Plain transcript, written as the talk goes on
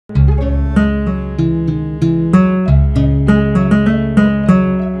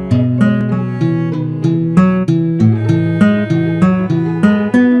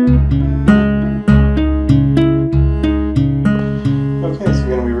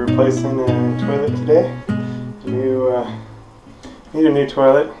replacing a toilet today. Need a new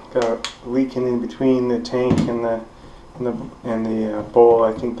toilet. Got a leaking in between the tank and the bowl.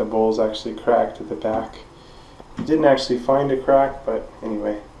 I think the bowl's actually cracked at the back. Didn't actually find a crack, but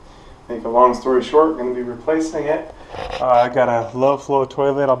anyway, make a long story short, going to be replacing it. I got a low flow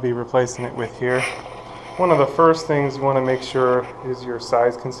toilet I'll be replacing it with here. One of the first things you want to make sure is your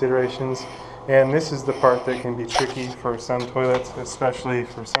size considerations, and this is the part that can be tricky for some toilets, especially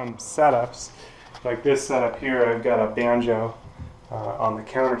for some setups. Like this setup here, I've got a banjo on the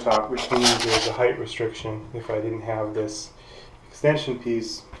countertop, which means there's a height restriction. If I didn't have this extension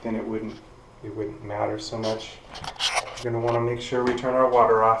piece, then it wouldn't matter so much. We're going to want to make sure we turn our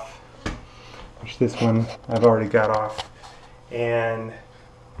water off, which this one I've already got off, and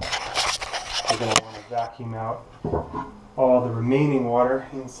we're going to want to vacuum out all the remaining water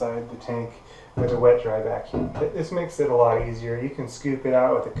inside the tank with a wet dry vacuum. This makes it a lot easier. You can scoop it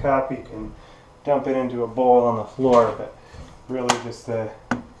out with a cup, you can dump it into a bowl on the floor, but really just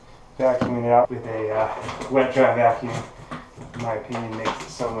vacuuming it out with a wet dry vacuum, in my opinion, makes it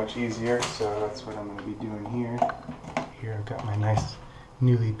so much easier. So that's what I'm going to be doing here. Here I've got my nice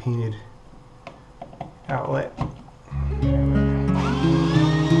newly painted outlet.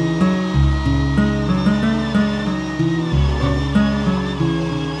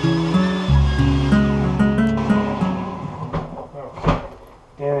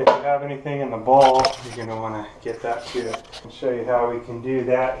 And if you have anything in the bowl, you're going to want to get that too. I'll show you how we can do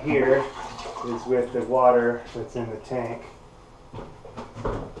that here is with the water that's in the tank. We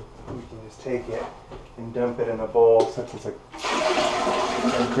can just take it and dump it in a bowl since it's a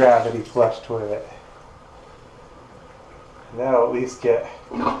gravity flush toilet. And that'll at least get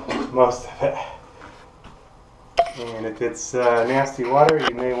most of it. And if it's nasty water,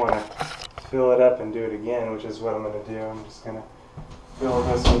 you may want to fill it up and do it again, which is what I'm going to do. I'm just going to fill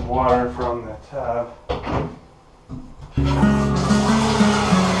this with water from the tub. You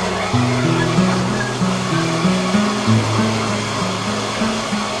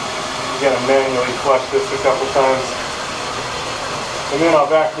gotta manually flush this a couple times. And then I'll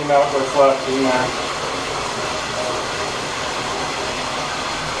vacuum out what's left in there.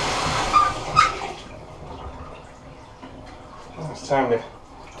 It's time to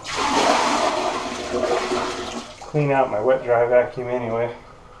clean out my wet dry vacuum anyway.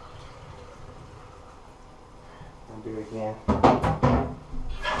 I'll do it again.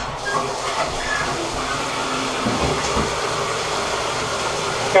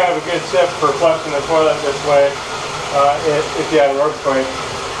 Kind of a good tip for flushing the toilet this way. If you had an earthquake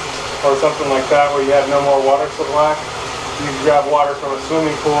or something like that where you have no more water supply, you can grab water from a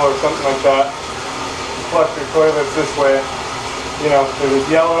swimming pool or something like that. Flush your toilets this way. You know, if it's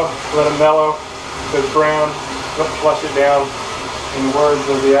yellow, let it mellow. If it's brown, flush it down, in the words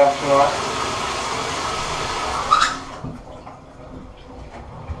of the astronaut.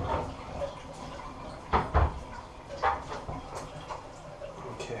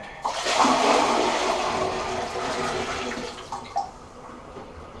 Okay.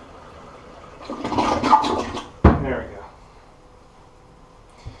 There we go.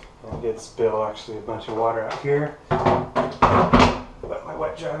 I did spill actually a bunch of water out here, but my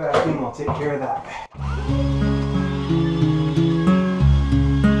wet dry vacuum will take care of that.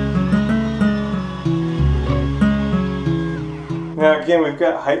 Now again, we've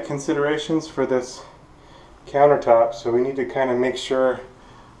got height considerations for this countertop, so we need to kind of make sure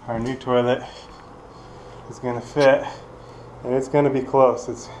our new toilet is going to fit, and it's going to be close.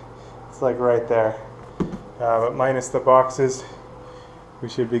 It's like right there, but minus the boxes, we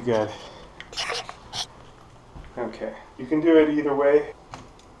should be good. Okay, you can do it either way.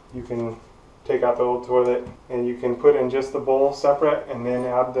 You can take out the old toilet and you can put in just the bowl separate and then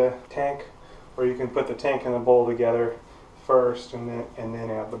add the tank, or you can put the tank and the bowl together first and then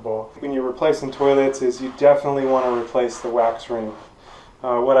add the bowl. When you're replacing toilets, is you definitely want to replace the wax ring.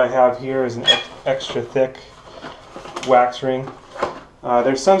 What I have here is an extra thick wax ring.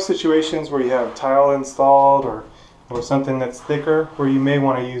 There's some situations where you have tile installed or something that's thicker where you may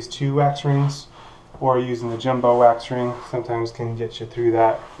want to use 2 wax rings, or using the jumbo wax ring sometimes can get you through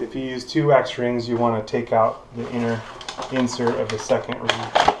that. If you use 2 wax rings, you want to take out the inner insert of the second ring.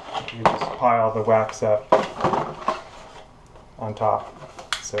 You just pile the wax up on top.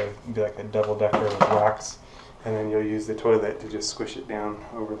 So it'd be like a double decker of wax, and then you'll use the toilet to just squish it down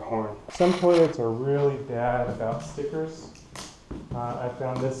over the horn. Some toilets are really bad about stickers. I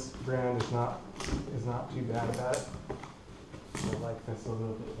found this brand is not too bad about it. I like this a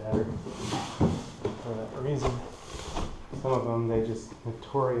little bit better for that reason. Some of them, they just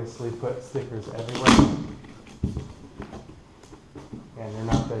notoriously put stickers everywhere. and they're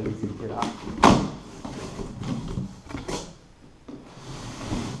not that easy to get off.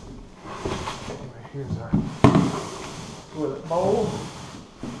 Anyway, here's our toilet bowl.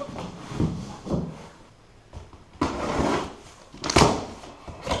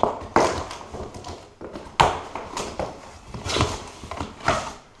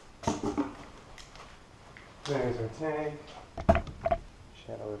 There's our tank.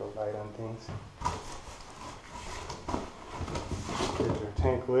 Shed a little light on things. Here's our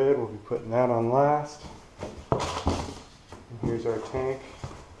tank lid. We'll be putting that on last. And here's our tank.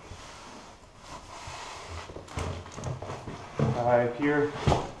 If you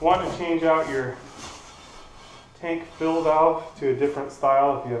want to change out your tank fill valve to a different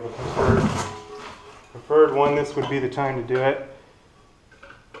style, if you have a preferred one, this would be the time to do it.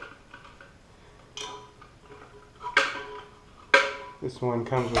 This one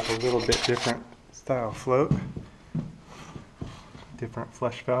comes with a little bit different style float, different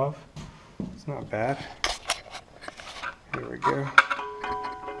flush valve. It's not bad. Here we go.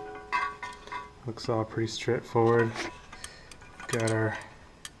 Looks all pretty straightforward. Got our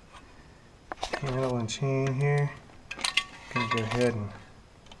handle and chain here. Gonna go ahead and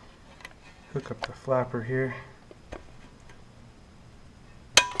hook up the flapper here.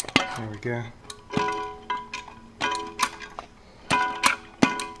 There we go.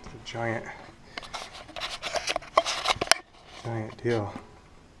 Giant deal.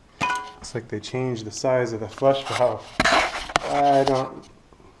 Looks like they changed the size of the flush valve. I don't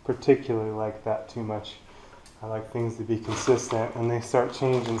particularly like that too much. I like things to be consistent. When they start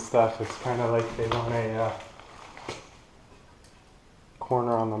changing stuff, it's kind of like they want a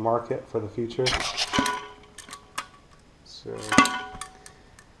corner on the market for the future. So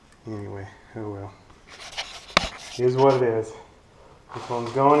anyway, oh well. Here's what it is. This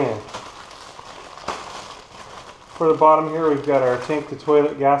one's going in. For the bottom here, we've got our tank to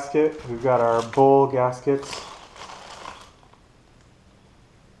toilet gasket. We've got our bowl gaskets.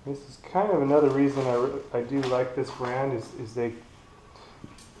 This is kind of another reason I do like this brand is they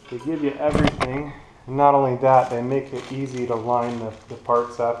give you everything. And not only that, they make it easy to line the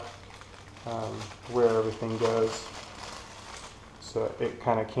parts up where everything goes. So it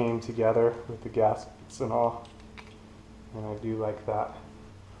kind of came together with the gaskets and all. And I do like that.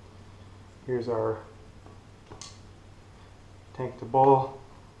 Here's our tank to bowl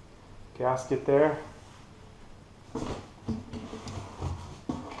gasket there.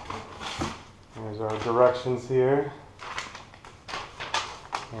 There's our directions here.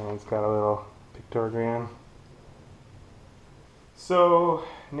 And it's got a little pictogram. So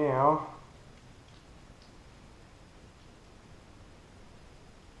now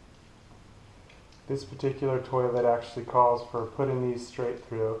this particular toilet actually calls for putting these straight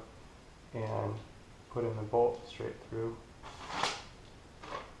through and putting the bolt straight through.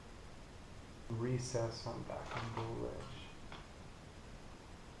 Recess on back on the ledge.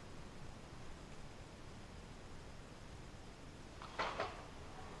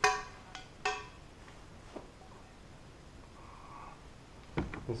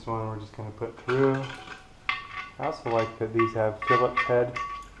 This one we're just going to put through. I also like that these have Phillips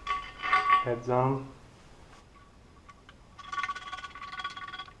heads on them.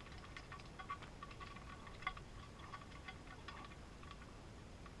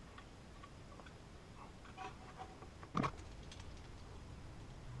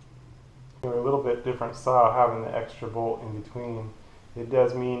 They're a little bit different style having the extra bolt in between. It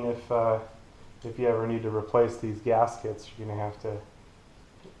does mean if you ever need to replace these gaskets, you're going to have to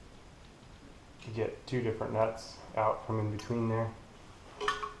get two different nuts out from in between there.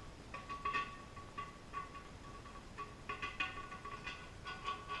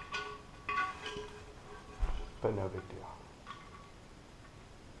 But no big deal.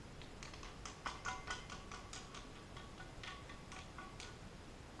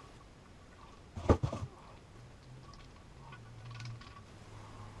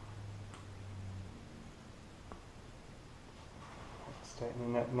 Let's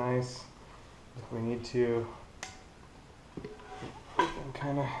tighten it up nice. If we need to, we can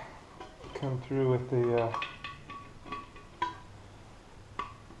kind of come through with the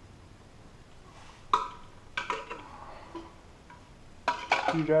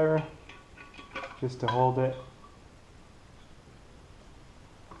screwdriver just to hold it.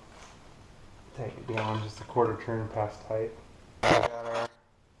 Take it down just a quarter turn past tight. We got our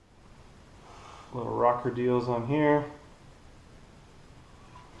little rocker deals on here.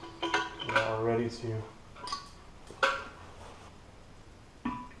 Now we're ready to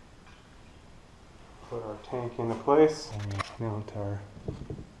put our tank into place and mount our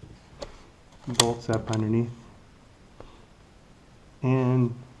bolts up underneath. And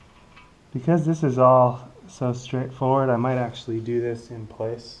And because this is all so straightforward, I might actually do this in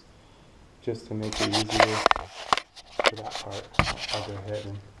place just to make it easier for that part. I'll go ahead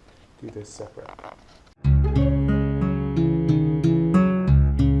and do this separate.